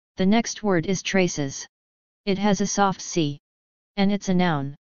The next word is traces. It has a soft C. And it's a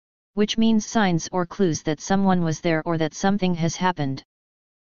noun. Which means signs or clues that someone was there or that something has happened.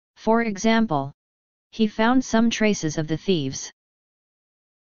 For example, he found some traces of the thieves.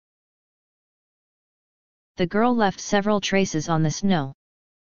 The girl left several traces on the snow.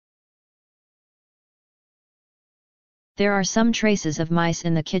 There are some traces of mice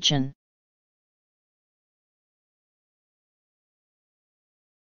in the kitchen.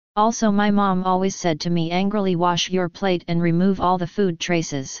 Also, my mom always said to me, angrily wash your plate and remove all the food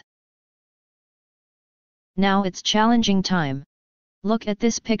traces. Now it's challenging time. Look at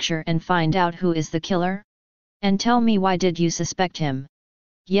this picture and find out who is the killer. And tell me, why did you suspect him?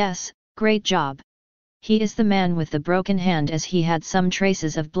 Yes, great job. He is the man with the broken hand, as he had some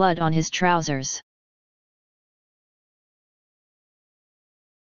traces of blood on his trousers.